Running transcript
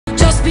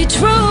Just be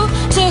true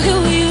to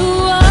who you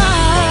are.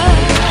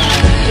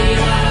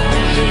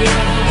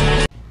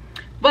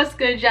 What's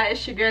good, y'all?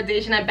 It's your girl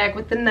Dajmonique. I'm back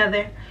with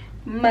another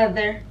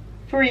mother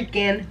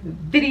freaking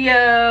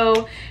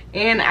video,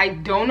 and I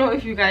don't know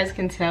if you guys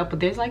can tell,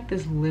 but there's like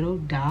this little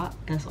dot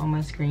that's on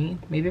my screen.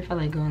 Maybe if I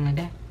like going like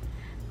that.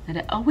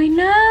 Oh wait,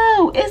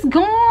 no, it's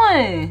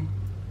gone.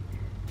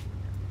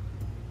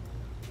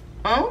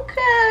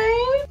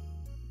 Okay.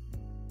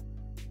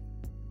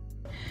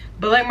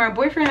 But like my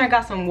boyfriend had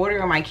got some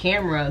water on my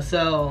camera,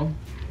 so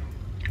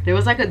there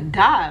was like a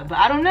dot, but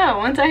I don't know.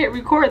 Once I hit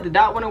record, the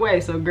dot went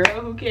away, so girl,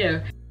 who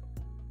cares?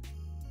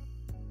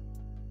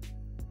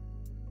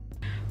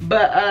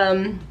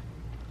 But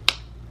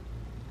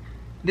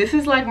this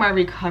is like my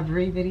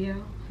recovery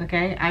video,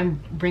 okay?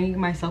 I'm bringing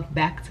myself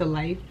back to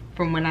life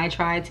from when I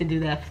tried to do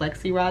that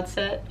flexi rod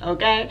set,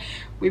 okay?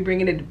 We're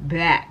bringing it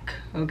back,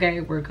 okay?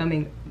 We're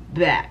coming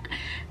back.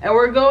 And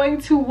we're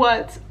going to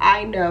what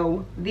I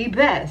know the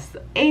best,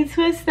 a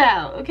twist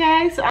out,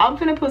 okay? So I'm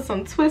gonna put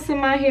some twists in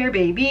my hair,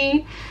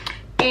 baby.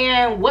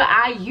 And what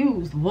I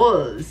used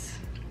was,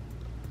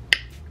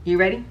 you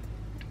ready?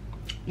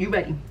 You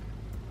ready?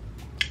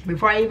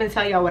 Before I even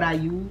tell y'all what I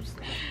used,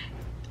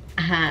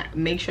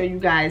 make sure you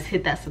guys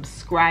hit that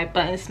subscribe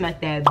button,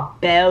 smack that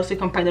bell so you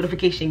can find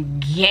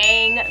notification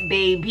gang,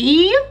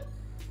 baby.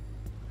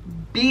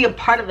 Be a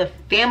part of the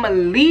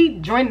family,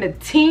 join the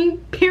team,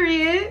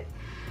 period.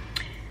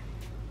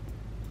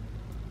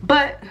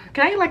 But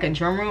can I get like a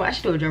drum roll? I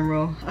should do a drum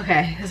roll.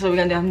 Okay, that's what we're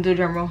gonna do. I'm gonna do a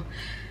drum roll.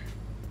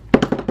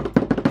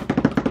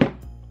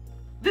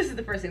 This is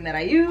the first thing that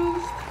I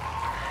used.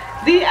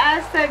 The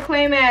Aztec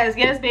clay mask.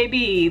 Yes,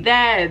 baby.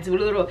 That's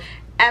with a little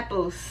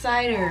apple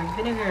cider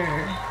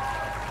vinegar.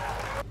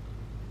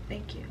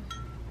 Thank you.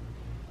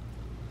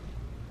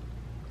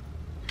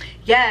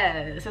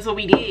 Yes, that's what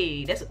we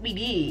did. That's what we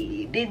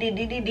did.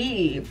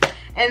 Did.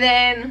 And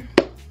then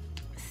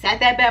set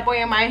that bad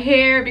boy in my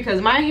hair,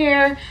 because my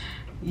hair,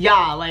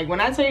 y'all, like when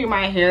I tell you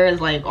my hair is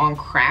like on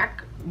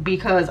crack,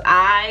 because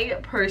I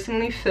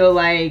personally feel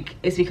like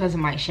it's because of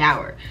my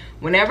shower.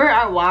 Whenever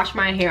I wash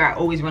my hair, I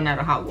always run out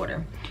of hot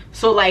water.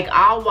 So like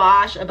I'll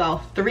wash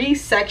about 3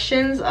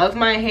 sections of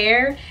my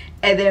hair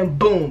and then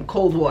boom,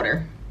 cold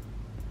water.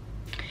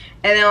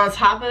 And then on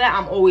top of that,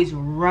 I'm always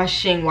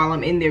rushing while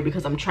I'm in there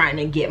because I'm trying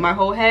to get my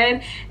whole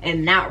head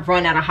and not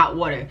run out of hot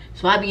water.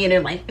 So I be in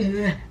there like,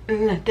 you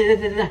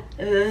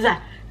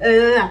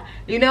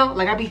know,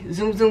 like I be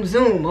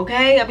zoom,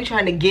 okay? I be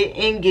trying to get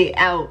in, get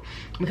out,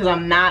 because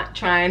I'm not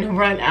trying to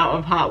run out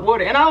of hot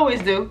water. And I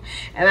always do.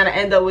 And then I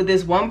end up with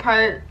this one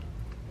part,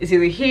 it's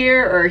either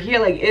here or here,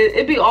 like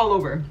it be all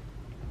over.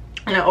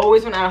 And I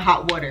always run out of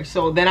hot water,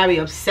 so then I be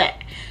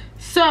upset.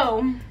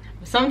 So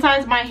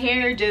sometimes my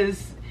hair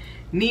just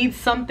needs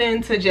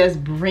something to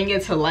just bring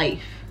it to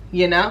life,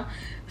 you know?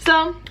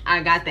 So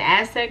I got the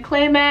Aztec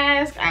clay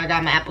mask, I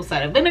got my apple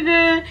cider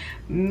vinegar,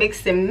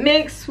 mix and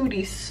mix,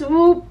 sweetie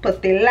soup,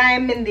 put the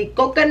lime in the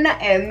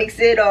coconut and mix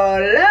it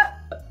all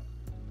up.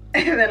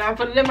 And then I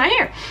put it in my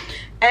hair.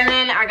 And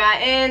then I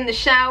got in the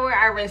shower,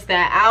 I rinsed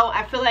that out.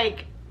 I feel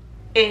like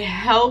it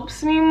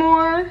helps me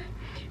more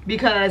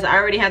because I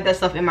already have that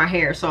stuff in my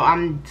hair, so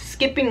I'm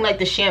skipping like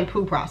the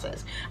shampoo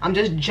process. I'm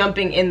just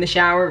jumping in the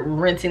shower,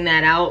 rinsing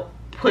that out,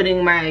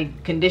 putting my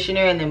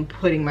conditioner, and then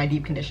putting my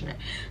deep conditioner.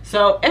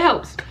 So it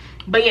helps.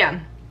 But yeah,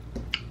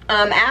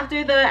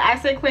 after the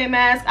Aztec clay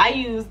mask, I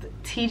used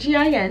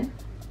Tgin.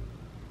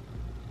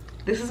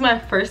 This is my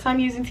first time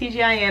using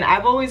Tgin.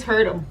 I've always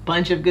heard a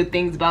bunch of good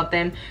things about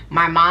them.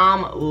 My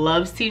mom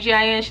loves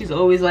Tgin. She's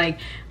always like,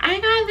 I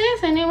got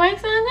this and it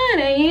works so good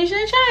and you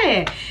should try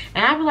it.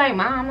 And I be like,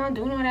 Mom, I'm not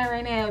doing all that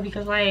right now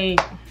because like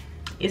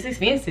it's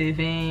expensive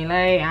and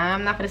like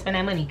I'm not gonna spend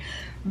that money.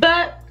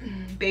 But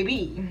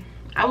baby,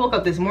 I woke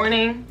up this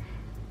morning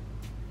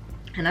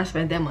and I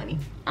spent that money.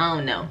 I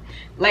don't know.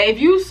 Like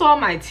if you saw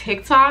my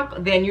TikTok,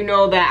 then you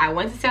know that I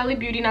went to Sally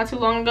Beauty not too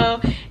long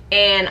ago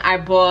and I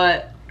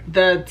bought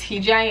the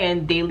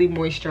Tgin Daily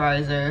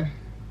Moisturizer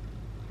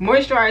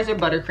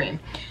Buttercream.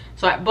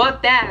 So I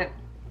bought that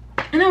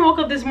and I woke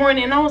up this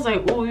morning and I was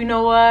like, oh, you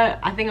know what?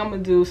 I think I'm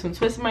gonna do some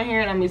twists in my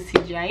hair and I'm gonna use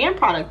Tgin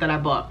product that I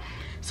bought.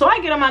 So I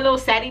get on my little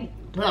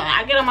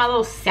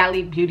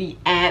Sally Beauty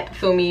app,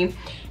 feel me?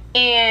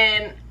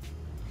 And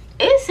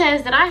it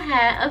says that I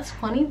had a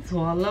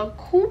 $20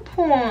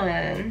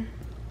 coupon.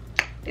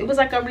 It was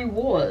like a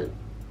reward.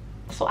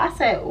 So I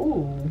said,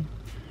 ooh,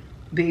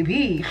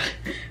 baby.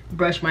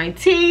 Brushed my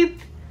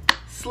teeth,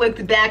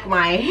 slicked back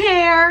my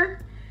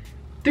hair,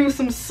 threw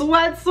some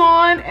sweats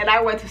on, and I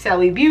went to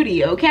Sally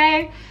Beauty,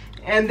 okay?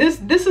 And this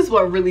is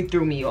what really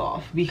threw me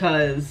off,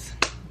 because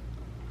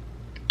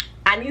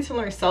I need to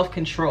learn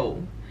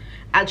self-control.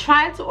 I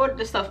tried to order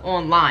the stuff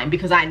online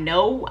because I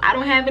know I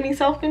don't have any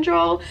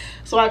self-control.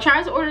 So I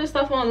tried to order the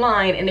stuff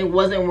online and it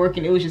wasn't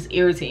working. It was just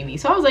irritating me.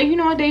 So I was like, you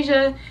know what,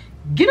 Deja,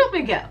 get up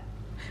and go.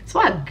 So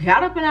I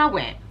got up and I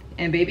went.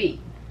 And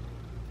baby,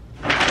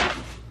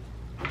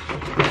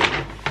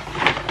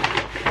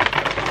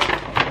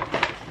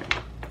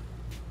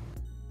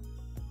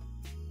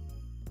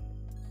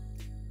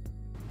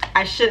 I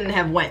I shouldn't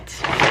have went.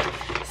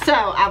 So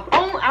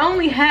I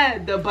only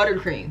had the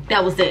buttercream.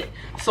 That was it.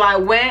 So I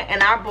went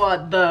and I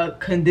bought the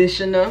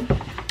conditioner.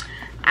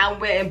 I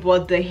went and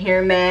bought the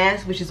hair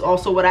mask, which is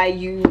also what I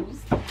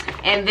use.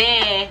 And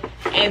then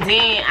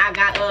I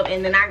got up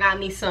and then I got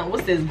me some,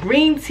 what's this?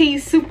 Green Tea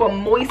Super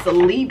Moist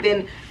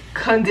Leave-In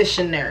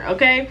Conditioner,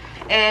 okay?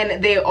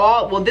 And they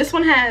all, well, this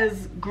one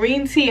has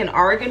green tea and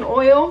argan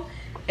oil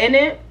in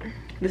it.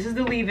 This is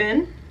the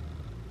leave-in.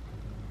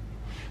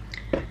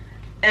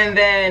 And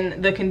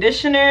then the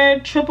conditioner,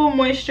 triple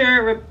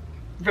moisture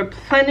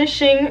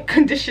replenishing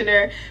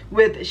conditioner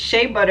with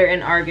shea butter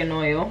and argan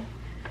oil.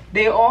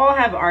 They all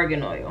have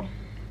argan oil.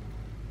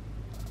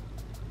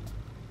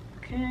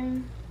 Okay.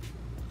 And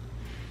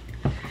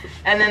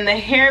then the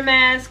hair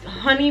mask,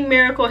 Honey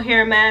Miracle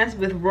Hair Mask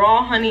with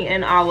raw honey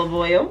and olive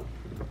oil.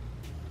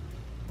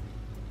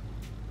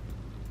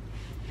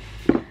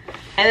 And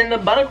then the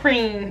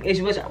buttercream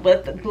is with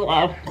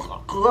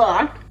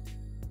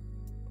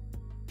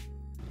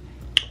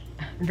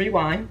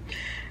rewind.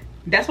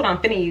 That's what I'm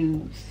finna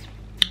use.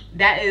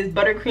 That is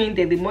Buttercream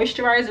Daily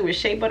Moisturizer with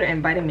shea butter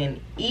and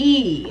vitamin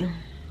E.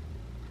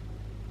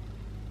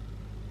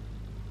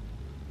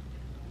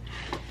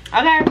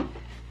 Okay,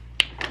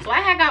 so I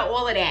had got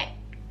all of that,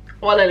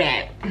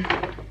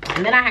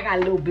 and then I had got a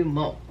little bit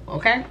more.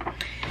 Okay,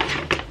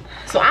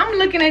 so I'm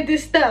looking at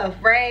this stuff,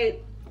 right?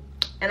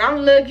 And I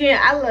look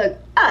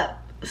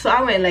up, so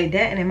I went like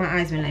that, and then my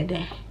eyes went like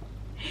that,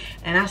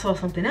 and I saw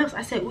something else.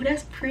 I said, "Ooh,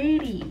 that's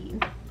pretty.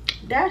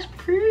 That's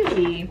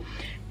pretty."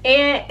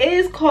 And it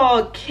is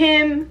called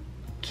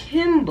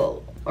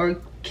Kimball or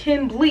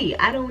Kimberly,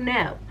 I don't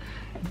know.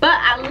 But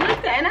I looked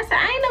at it and I said,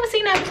 I ain't never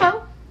seen that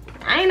before.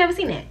 I ain't never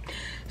seen that.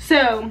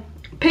 So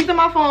picked up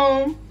my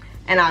phone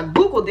and I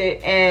Googled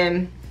it,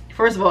 and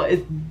first of all,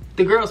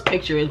 the girl's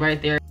picture is right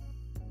there.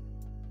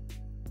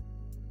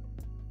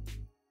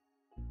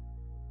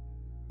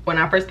 When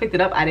I first picked it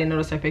up, I didn't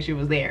notice her picture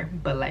was there,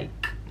 but like,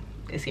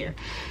 it's here.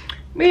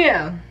 But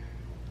yeah,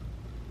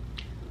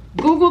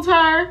 Googled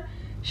her.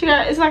 She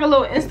got, it's like a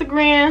little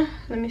Instagram.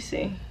 Let me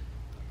see.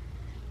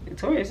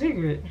 Victoria's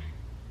Secret.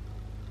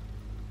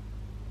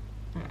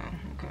 Oh,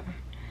 okay.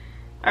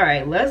 All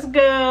right, let's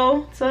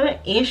go to the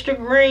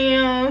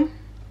Instagram.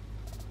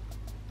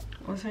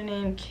 What's her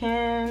name?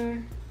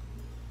 Kimberly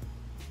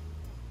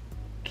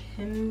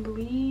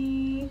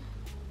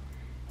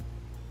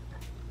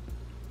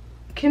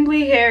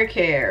Hair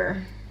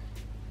Care.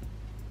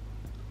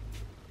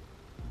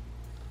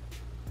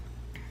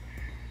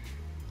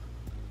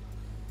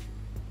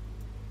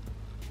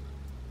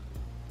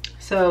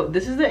 So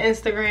this is the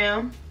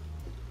Instagram.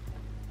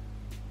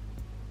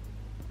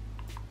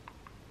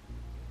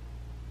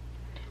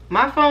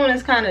 My phone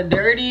is kind of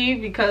dirty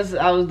because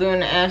I was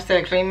doing the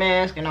Aztec clay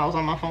mask and I was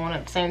on my phone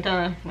at the same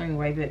time. Let me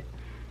wipe it.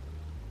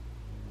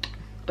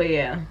 But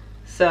yeah,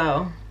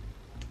 so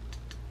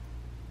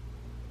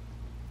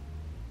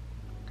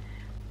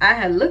I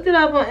had looked it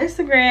up on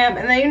Instagram,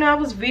 and then, you know, I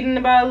was reading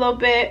about it a little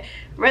bit,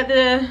 read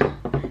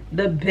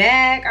the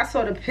back. I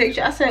saw the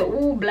picture. I said,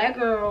 ooh, black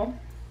girl,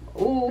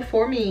 ooh,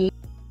 for me.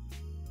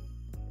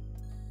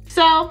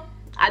 So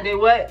I did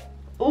what?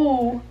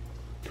 Ooh,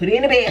 put it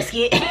in the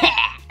basket.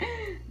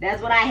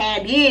 That's what I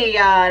had did,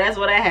 y'all. That's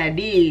what I had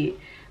did.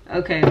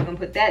 Okay, I'm gonna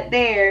put that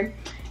there.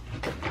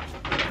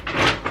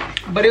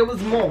 But it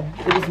was more.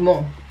 It was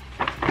more.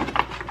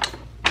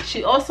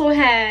 She also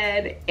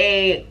had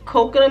a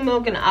coconut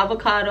milk and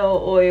avocado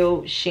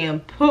oil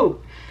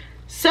shampoo.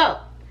 So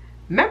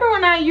remember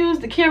when I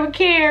used the Care with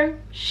Care?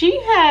 She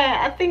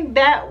had, I think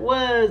that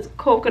was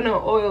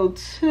coconut oil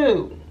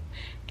too.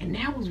 And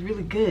that was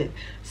really good.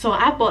 So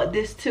I bought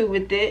this too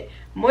with it.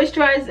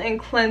 Moisturize and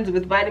cleanse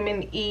with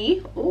vitamin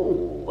E.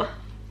 Ooh.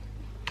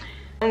 I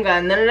don't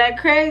got none of that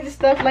crazy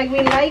stuff like we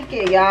like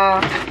it,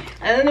 y'all. And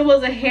then there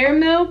was a hair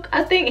milk,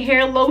 I think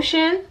hair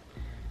lotion.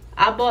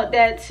 I bought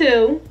that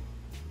too.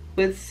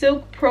 With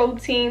silk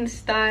protein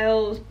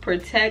styles,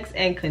 protects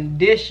and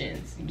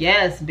conditions.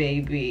 Yes,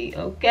 baby.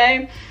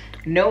 Okay.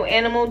 No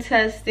animal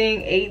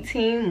testing,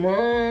 18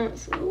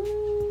 months.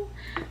 Ooh.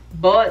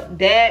 Bought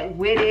that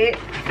with it.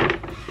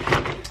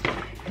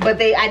 But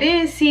I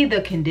didn't see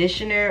the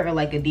conditioner or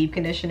like a deep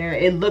conditioner.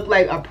 It looked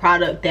like a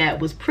product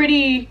that was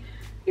pretty,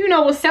 you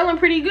know, was selling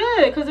pretty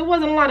good, because it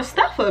wasn't a lot of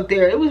stuff up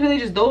there. It was really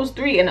just those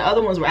three, and the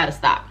other ones were out of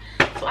stock.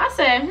 So I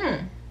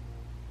said,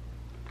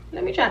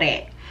 let me try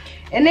that.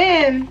 And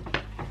then,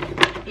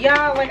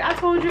 y'all, like I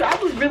told you, I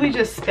was really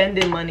just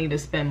spending money to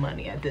spend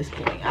money at this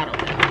point. I don't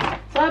know.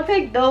 So I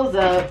picked those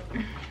up,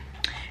 and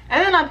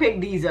then I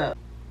picked these up.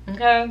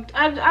 Okay,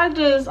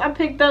 I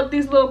picked up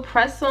these little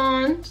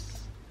press-ons.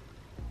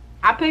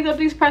 I picked up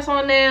these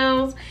press-on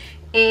nails,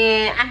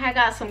 and I had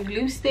got some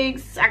glue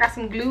sticks. I got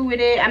some glue with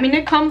it. I mean,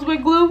 it comes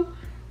with glue,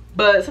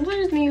 but sometimes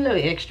you just need a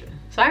little extra.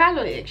 So I got a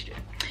little extra.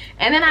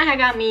 And then I had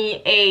got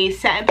me a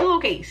satin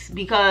pillowcase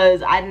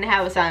because I didn't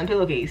have a satin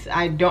pillowcase.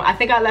 I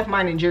think I left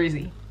mine in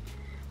Jersey.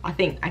 I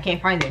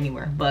can't find it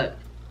anywhere, but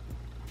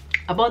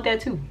I bought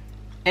that too.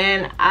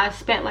 and I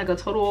spent like a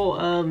total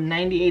of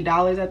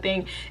 $98, I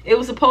think. It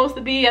was supposed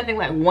to be, I think,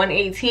 like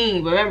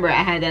 $118, but remember,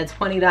 I had that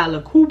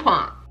 $20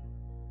 coupon.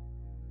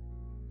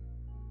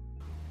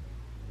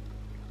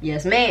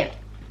 Yes, ma'am.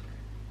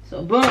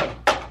 So, boom.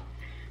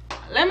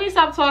 Let me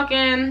stop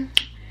talking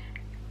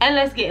and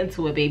let's get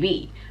into it,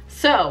 baby.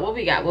 So, what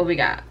we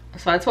got?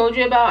 So, I told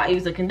you about, I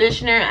used a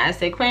conditioner. I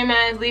said clay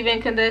mask,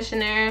 leave-in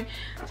conditioner.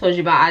 I told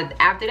you about,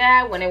 after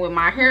that, went in with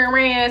my hair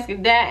mask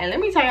and that. And let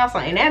me tell y'all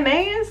something. That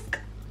mask,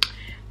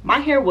 my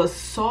hair was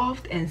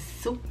soft and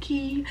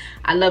silky.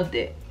 I loved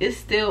it. It's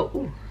still,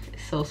 ooh,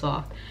 it's so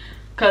soft.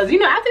 Because, you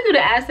know, after you do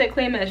the Aztec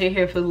clay mask, your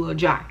hair feels a little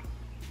dry.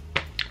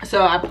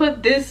 So I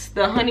put this,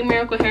 the Honey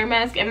Miracle hair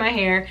mask in my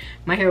hair.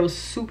 My hair was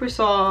super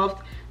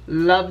soft.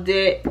 Loved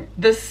it.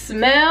 The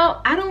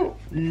smell, I don't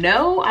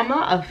know. I'm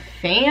not a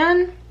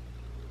fan.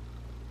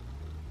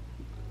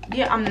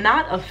 Yeah, I'm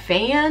not a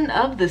fan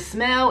of the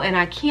smell, and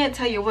I can't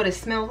tell you what it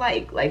smells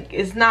like. Like,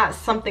 it's not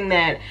something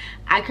that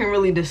I can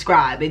really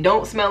describe. It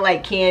don't smell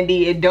like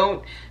candy. It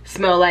don't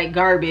smell like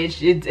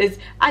garbage. It's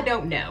I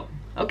don't know.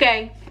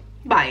 Okay?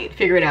 Buy it.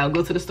 Figure it out.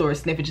 Go to the store.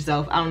 Sniff it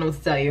yourself. I don't know what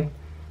to tell you.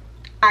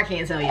 I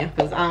can't tell you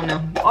because I don't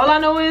know. All I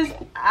know is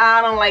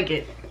I don't like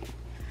it.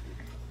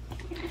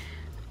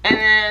 And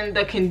then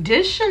the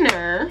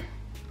conditioner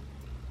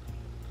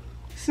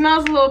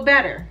smells a little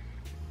better.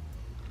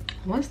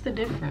 What's the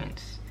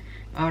difference?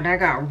 Oh, that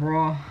got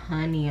raw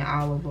honey and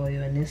olive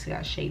oil, and this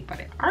got shaped by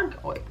the argan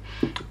oil.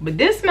 But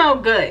this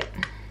smelled good.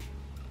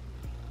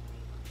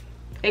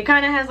 It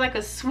kind of has like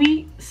a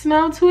sweet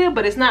smell to it,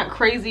 but it's not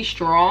crazy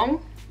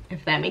strong,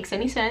 if that makes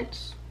any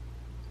sense.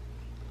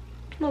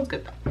 Smells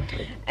good though.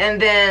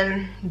 And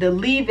then the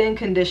leave-in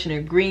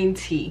conditioner, green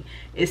tea.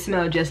 It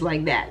smelled just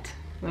like that.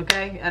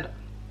 Okay?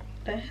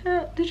 The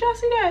hell? Did y'all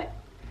see that?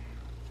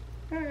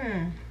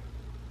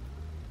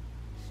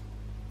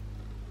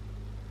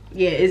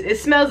 Yeah, it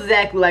smells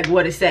exactly like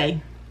what it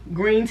say.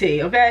 Green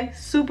tea, okay?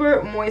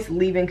 Super moist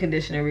leave-in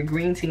conditioner with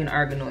green tea and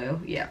argan oil.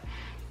 Yeah.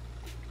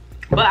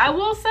 But I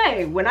will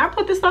say, when I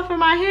put this stuff in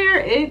my hair,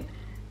 it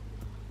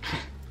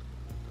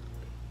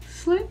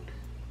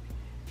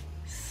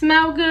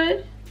smell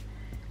good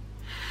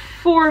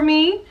for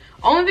me.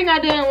 Only thing I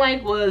didn't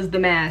like was the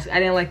mask. I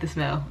didn't like the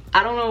smell.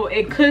 I don't know.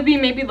 It could be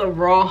maybe the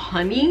raw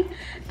honey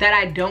that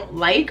I don't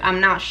like. I'm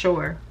not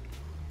sure.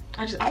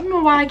 I don't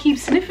know why I keep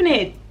sniffing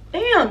it.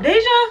 Damn, Deja.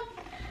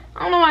 I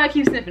don't know why I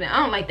keep sniffing it. I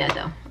don't like that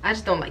though. I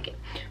just don't like it.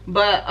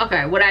 But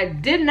okay, what I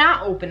did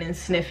not open and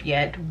sniff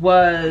yet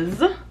was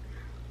the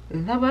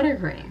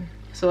buttercream.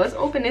 So let's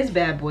open this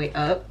bad boy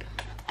up.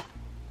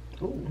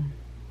 Ooh.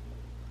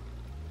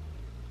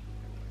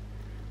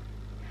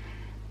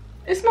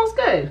 It smells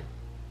good.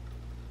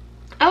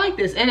 I like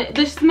this, and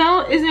the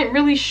smell isn't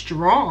really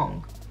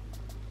strong.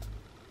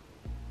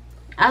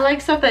 I like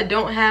stuff that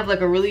don't have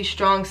like a really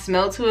strong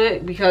smell to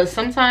it, because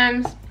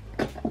sometimes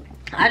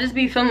I just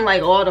be feeling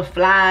like all the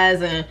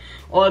flies and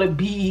all the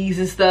bees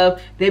and stuff,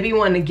 they be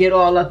wanting to get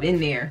all up in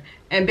there.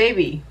 And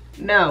baby,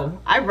 no,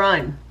 I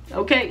run.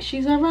 Okay,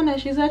 she's a runner,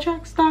 she's a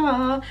track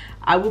star.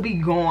 I will be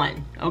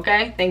gone.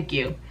 Okay, thank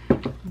you.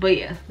 But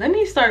yeah, let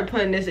me start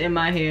putting this in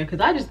my hair, because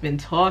I just been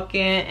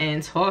talking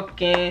and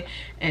talking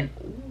and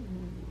ooh,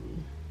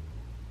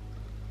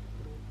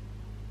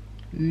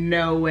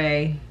 no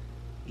way.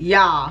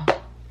 Y'all,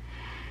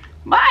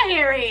 my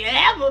hair ain't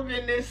ever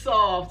been this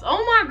soft.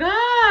 Oh my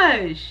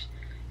gosh.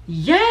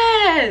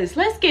 Yes,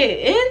 let's get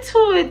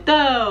into it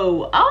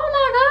though.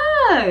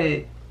 Oh my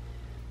god.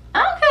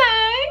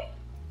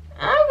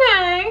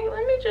 Okay,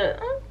 let me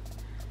just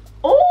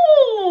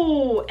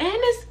oh, and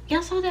it's,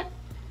 y'all saw that,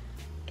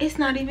 it's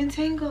not even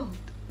tangled.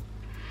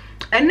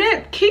 And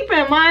then keep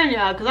in mind,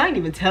 y'all, because I didn't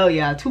even tell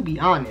y'all, to be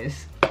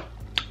honest,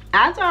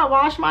 after I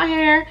washed my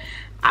hair,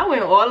 I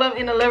went all up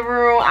in the living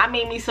room. I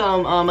made me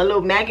some a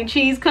little mac and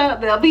cheese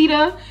cup,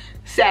 Velveeta,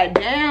 sat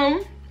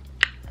down.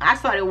 I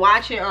started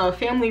watching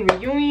Family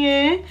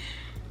Reunion.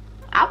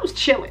 I was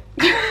chilling.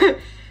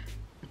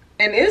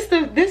 And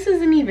this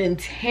isn't even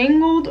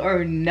tangled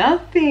or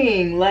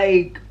nothing.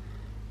 Like,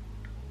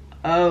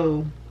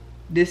 oh,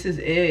 this is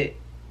it.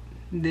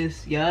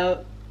 This,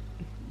 yup,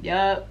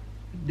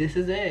 this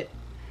is it.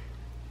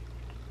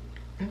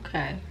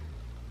 Okay.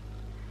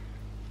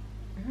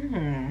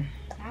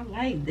 I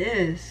like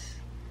this.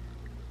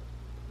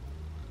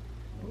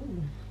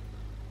 Ooh,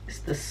 it's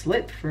the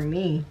slip for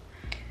me.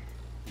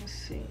 Let's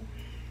see.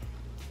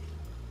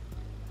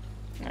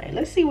 All right,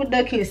 let's see what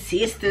the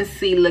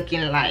consistency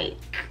looking like.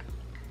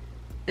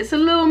 It's a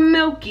little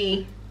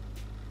milky.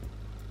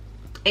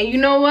 And you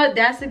know what?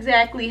 That's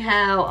exactly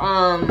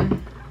how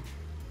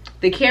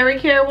the Carry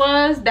Care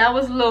was. That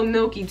was a little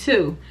milky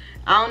too.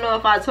 I don't know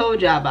if I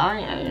told y'all, but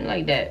I didn't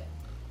like that.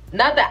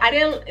 Not that I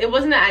didn't, it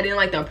wasn't that I didn't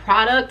like the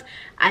product.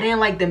 I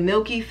didn't like the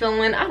milky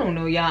feeling. I don't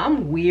know, y'all.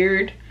 I'm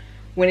weird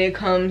when it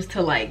comes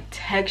to like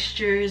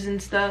textures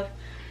and stuff.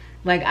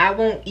 Like, I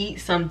won't eat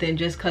something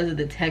just because of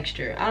the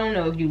texture. I don't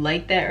know if you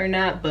like that or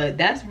not, but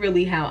that's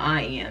really how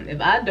I am.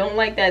 If I don't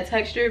like that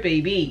texture,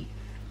 baby,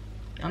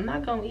 I'm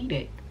not gonna eat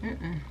it.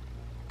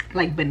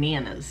 Like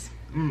bananas.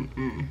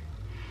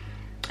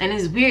 And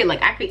it's weird,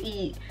 like I could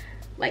eat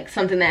like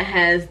something that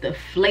has the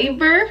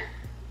flavor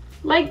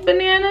like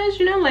bananas,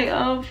 you know, like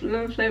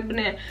flavor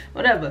banana,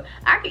 whatever.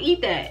 I could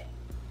eat that,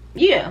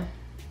 yeah,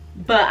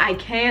 but I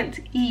can't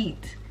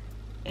eat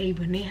a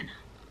banana.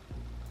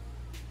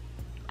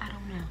 I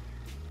don't know.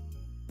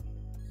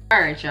 All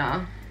right,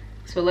 y'all,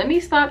 so let me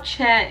stop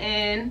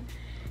chatting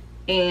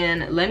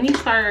and let me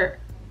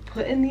start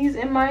putting these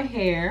in my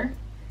hair,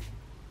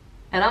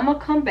 and I'm gonna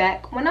come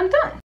back when I'm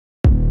done.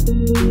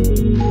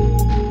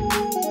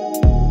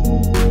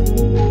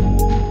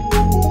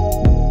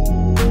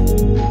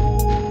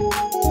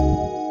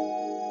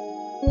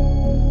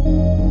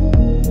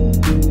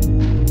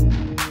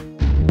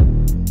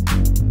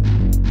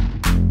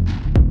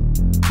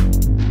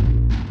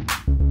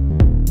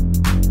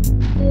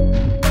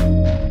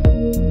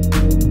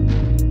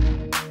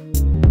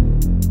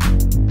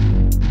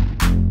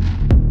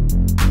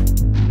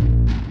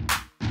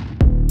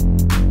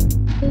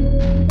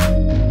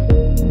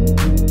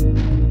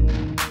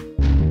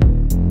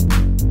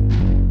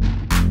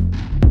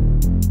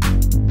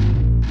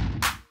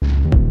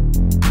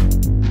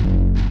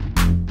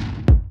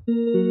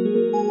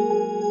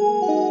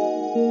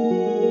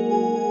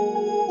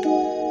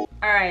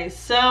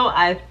 So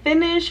I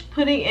finished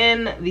putting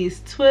in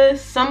these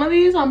twists. Some of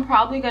these I'm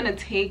probably gonna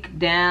take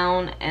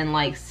down and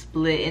like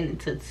split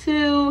into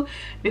two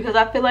because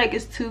I feel like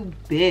it's too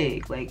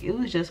big. Like it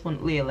was just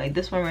one, yeah, like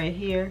this one right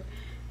here,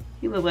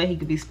 he looked like he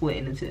could be split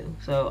into two.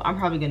 So I'm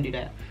probably gonna do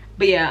that.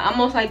 But yeah, I'm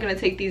most likely gonna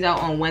take these out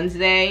on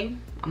Wednesday.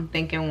 I'm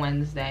thinking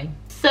Wednesday.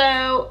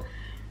 So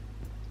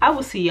I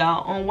will see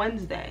y'all on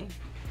Wednesday.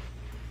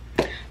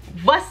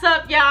 What's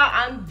up, y'all?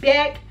 I'm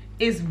back.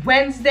 It's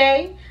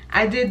Wednesday.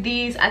 I did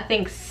these, I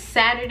think,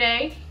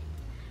 Saturday,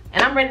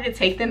 and I'm ready to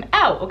take them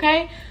out,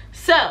 okay?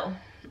 So,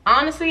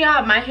 honestly,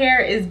 y'all, my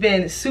hair has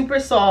been super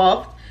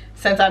soft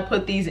since I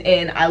put these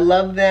in. I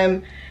love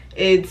them.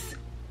 It's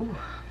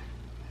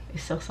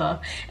so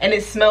soft, and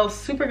it smells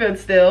super good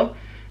still.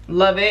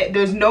 Love it.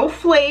 There's no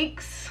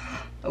flakes,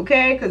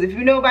 okay? Because if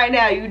you know by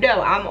now, you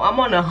know I'm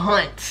on a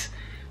hunt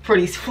for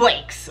these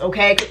flakes,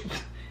 okay?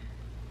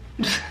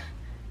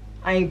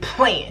 I ain't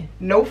playing.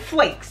 No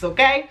flakes,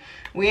 okay?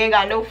 We ain't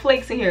got no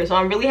flakes in here, so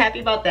I'm really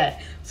happy about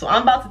that. So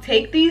I'm about to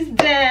take these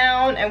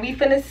down, and we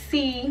finna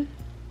see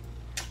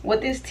what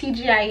this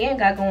Tgin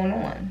got going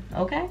on.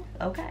 Okay?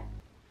 Okay.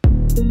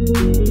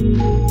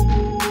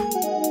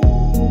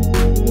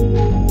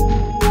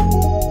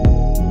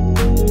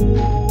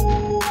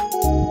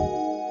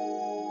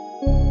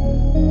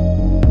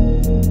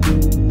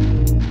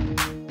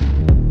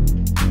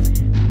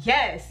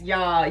 Yes,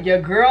 y'all, your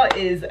girl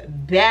is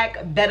back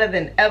better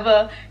than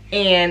ever,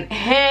 and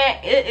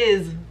it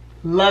is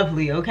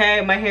lovely, okay?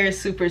 My hair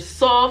is super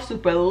soft,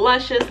 super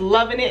luscious,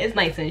 loving it. It's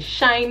nice and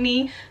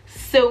shiny,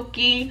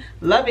 silky.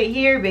 Love it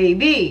here,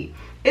 baby.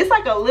 It's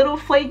like a little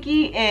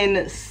flaky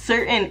in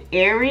certain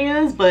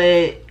areas,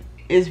 but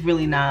it's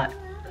really not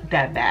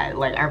that bad.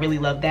 Like, I really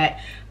love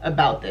that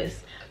about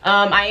this.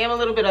 I am a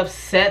little bit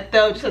upset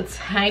though, just a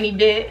tiny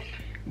bit,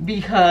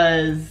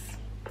 because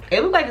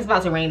it looks like it's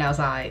about to rain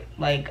outside.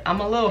 Like, I'm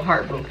a little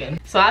heartbroken.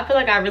 So I feel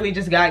like I really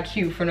just got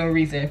cute for no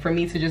reason, for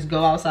me to just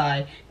go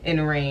outside in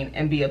the rain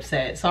and be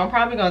upset. So I'm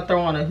probably gonna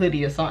throw on a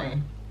hoodie or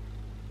something,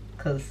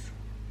 cause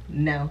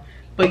no.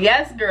 But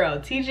yes, girl,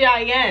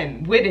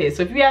 Tgin with it.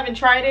 So if you haven't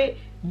tried it,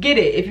 get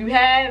it. If you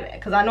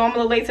have, cause I know I'm a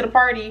little late to the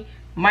party,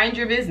 mind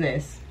your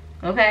business,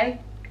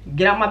 okay?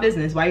 Get out my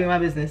business. Why are you in my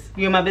business?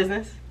 You in my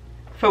business?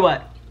 For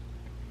what?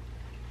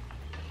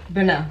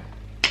 But no.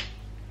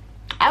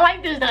 I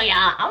like this though,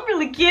 y'all. I'm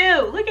really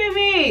cute. Look at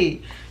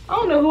me. I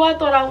don't know who I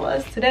thought I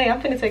was today.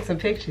 I'm finna take some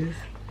pictures.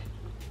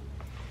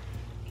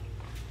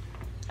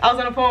 I was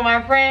on the phone with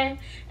my friend,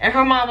 and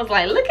her mom was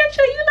like, look at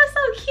you. You look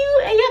so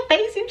cute, and your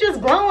face, you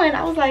just glowing.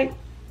 I was like,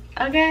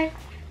 okay.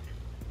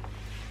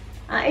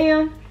 I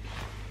am.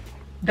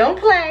 Don't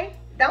play.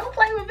 Don't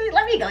play with me.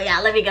 Let me go,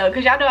 y'all. Let me go.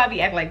 Because y'all know I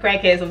be acting like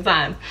crackhead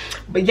sometimes.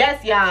 But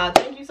yes, y'all.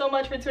 Thank you so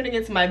much for tuning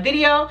into my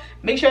video.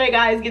 Make sure you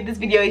guys give this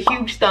video a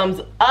huge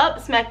thumbs up.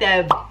 Smack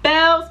that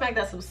bell. Smack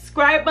that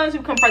subscribe button to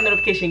become part of the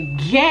notification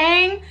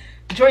gang.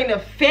 Join the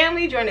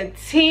family. Join the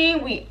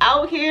team. We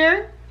out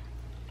here.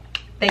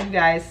 Thank you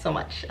guys so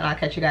much. And I'll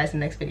catch you guys in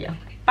the next video.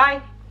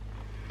 Bye.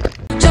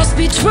 Just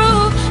be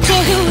true to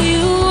who you